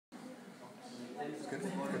It's good?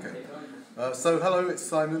 Okay. So hello, it's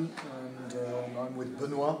Simon, and I'm with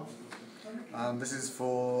Benoit, and this is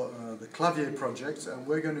for the Clavier project, and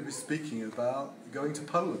we're going to be speaking about going to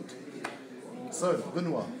Poland. So,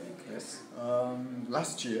 Benoit. Yes.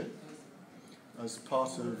 Last year, as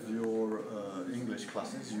part of your English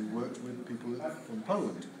classes, you worked with people from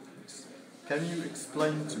Poland. Can you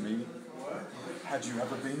explain to me, had you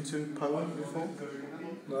ever been to Poland before?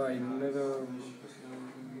 No, I never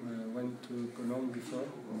went to Poland before.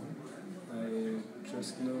 I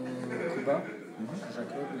just know Cuba,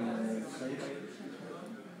 Jacob in French.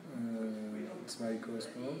 It's my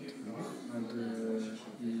correspondent, and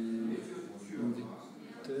he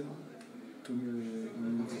invited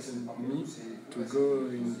me to go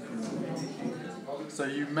in Poland. So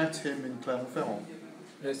you met him in Clermont-Ferrand?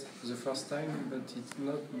 Yes, the first time, but it's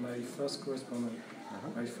not my first correspondent.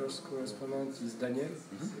 My first correspondent is Daniel,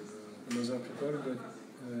 another people, but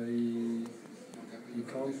he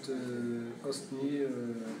can't host me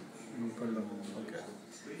in Poland. Okay.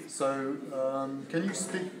 So, can you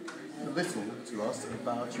speak a little to us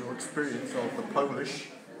about your experience of the Polish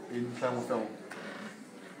in Clermont-Ferrand?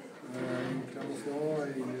 In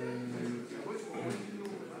Clermont-Ferrand,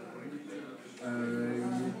 I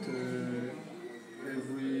meet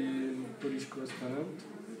every Polish correspondent,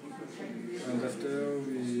 and after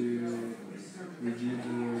we did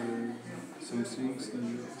some things,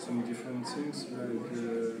 some different things, like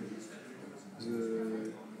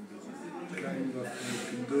the climb of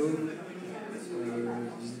Pildo,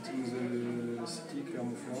 visiting the city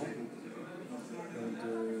Clermont-Ferrand, and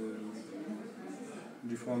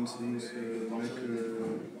different things, like a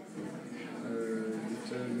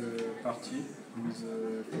little party with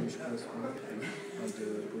Polish correspondent and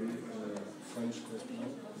French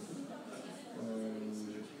correspondent.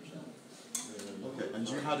 Okay, and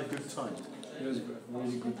you had a good time? Yes,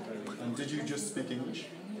 really good time. And did you just speak English?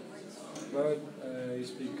 Well, I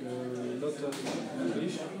speak a lot of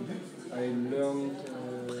English. I learned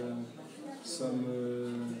some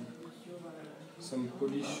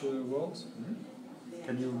Polish words.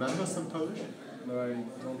 Can you remember some Polish? No, I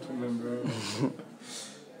don't remember.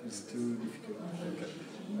 It's too difficult. Okay.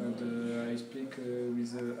 And I speak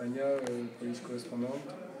with Anya, Polish correspondent.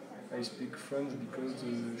 I speak French because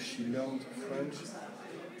she learned French,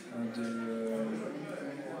 and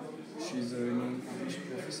she's an English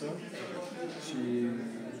professor.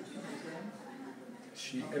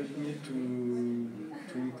 She helped me to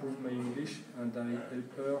improve my English, and I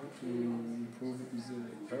help her to improve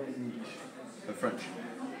her English. French?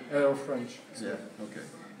 French. Yeah, okay.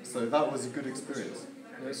 So that was a good experience?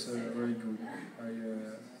 Yes, very good.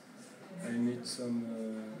 I meet some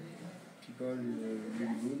people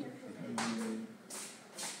really good. And,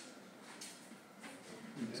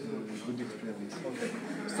 it's a good experience. Okay.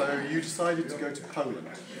 So you decided to go to Poland.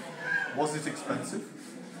 Was it expensive?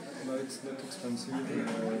 No, it's not expensive.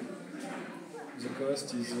 The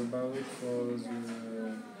cost is about for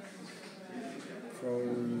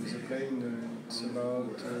the plane. It's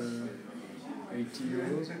about 80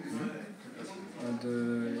 euros. And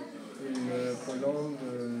in Poland,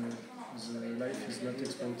 the life is not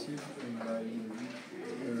expensive.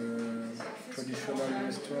 Traditional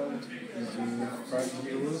restaurant is 5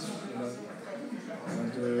 euros.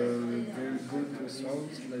 And very good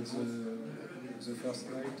restaurant, like the first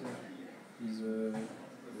night is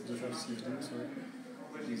the first evening,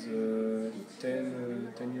 is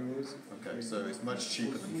 10 euros. Okay, so it's much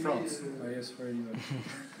cheaper than France. Yes, very much.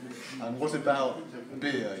 And what about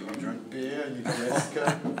beer? You drink beer and you drink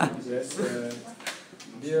vodka? Yes,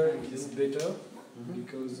 beer is better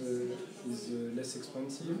because it's less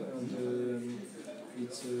expensive, and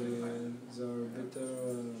it's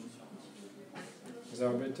they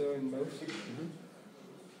are better in mouth.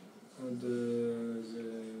 And the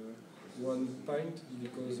 1 pint,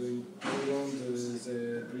 because in Poland they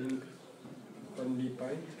drink only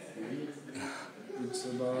pint. It's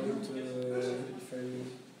about if I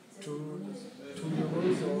 2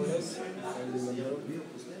 euros or less, if I remember.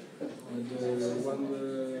 And 1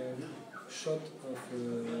 shot of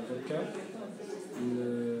vodka in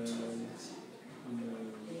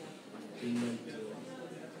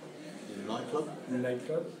Nightclub?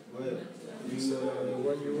 Nightclub is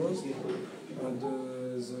 1 euros, and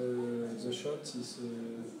the shot is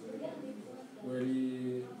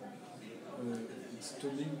really it's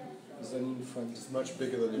too big than in France. It's much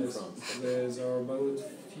bigger than in France. They are about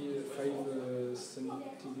 5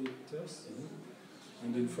 centimeters,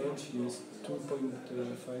 and in French it's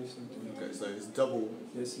 2.5 centimeters. Okay, so it's double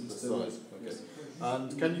the size. Okay.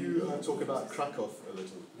 And can you talk about Krakow a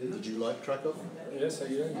little? Did you like Krakow? Yes, I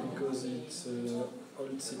like, because it's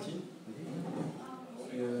old city.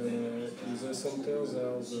 In the center there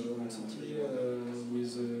are the old city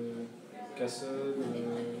with a castle,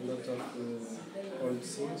 a lot of old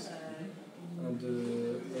things. And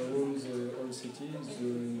around the old city,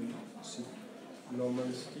 the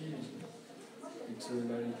normal city, it's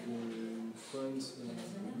like France,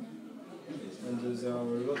 and there are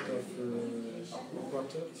a lot of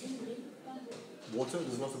quarters. Water?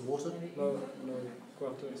 There's a lot of water? No,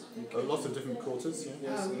 quarters. A lot of different quarters, yeah?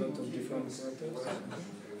 Yes, a lot of different quarters.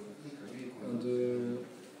 And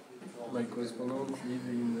my correspondent live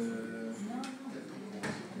in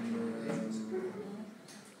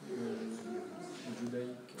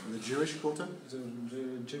Judaic. The Jewish quarter? The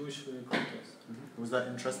Jewish quarters. Was that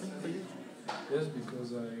interesting for you? Yes,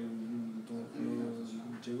 because I don't know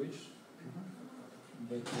Jewish,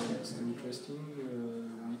 but it's interesting.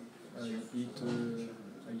 I eat.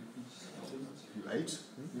 You ate?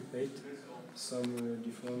 We ate some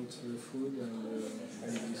different food, and I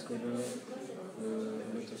discovered a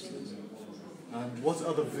lot of things. And what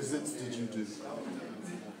other visits did you do?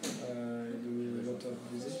 I do a lot of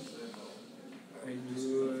visits. I do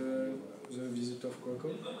the visit of Krakow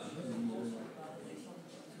in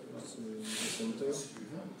the center.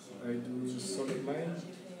 I do salt mine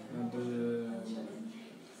and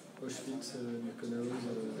Auschwitz, Birkenau.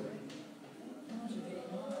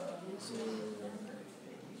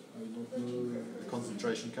 I don't know.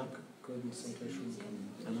 Concentration camp? Concentration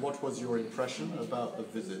camp. And what was your impression about the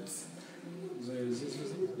visits? This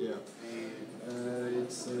visit? Yeah.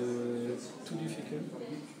 It's too difficult.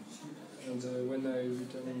 And when I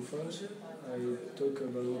return in France, I talk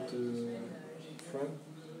about France.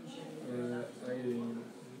 I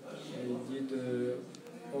did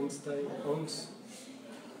once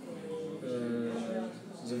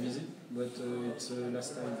the visit, but it's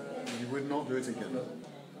last time. You would not do it again? No.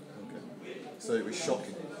 Okay. So it was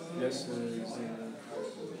shocking? Yes,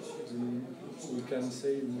 we can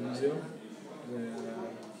say museum.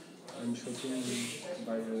 I'm shocking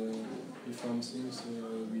by different things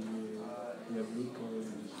we have looked.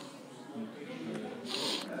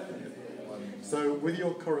 So with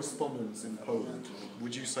your correspondents in Poland,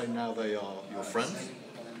 would you say now they are your friends?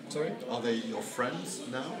 Sorry? Are they your friends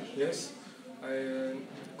now? Yes.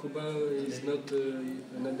 Cuba is not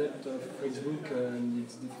an adept of Facebook, and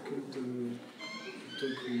it's difficult to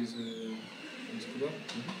talk with Cuba.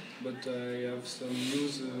 Mm-hmm. But I have some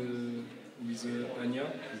news with Anya.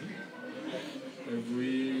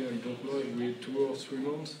 Every 2 or 3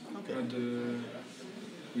 months. Okay. And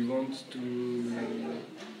we want to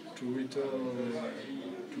return,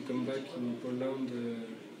 to come back in Poland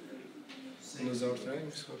another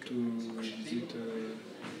times to visit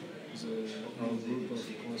our group of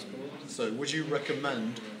correspondents. So would you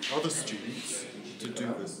recommend other students to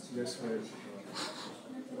do this? Yes, right.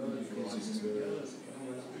 Because it's a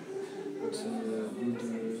good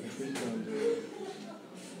trip, and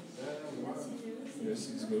yes,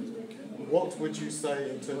 it's good. What would you say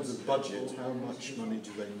in terms of budget? How much money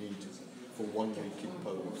do they need for 1 week in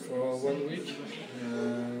Poland? For 1 week,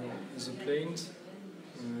 the planes,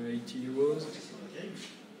 80 euros.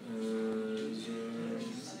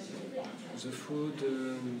 The food,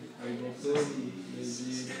 I don't know,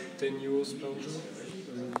 maybe 10 euros per jour.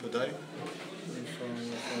 Per day? For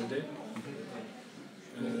a day.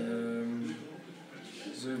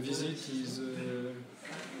 The visit is,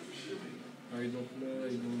 I don't know,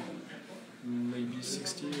 maybe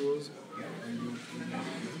 60 euros.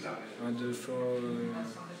 And for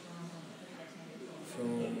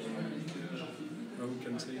how we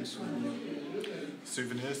can say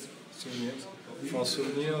souvenirs? Souvenirs. For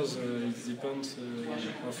souvenirs, it depends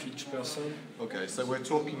of each person. Okay, so we're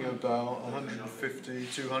talking about 150,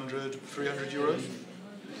 200, 300 euros?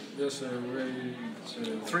 Yes,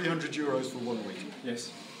 300 euros for 1 week?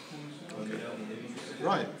 Yes. Okay.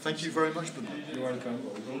 Right, thank you very much, Benoit. You're welcome.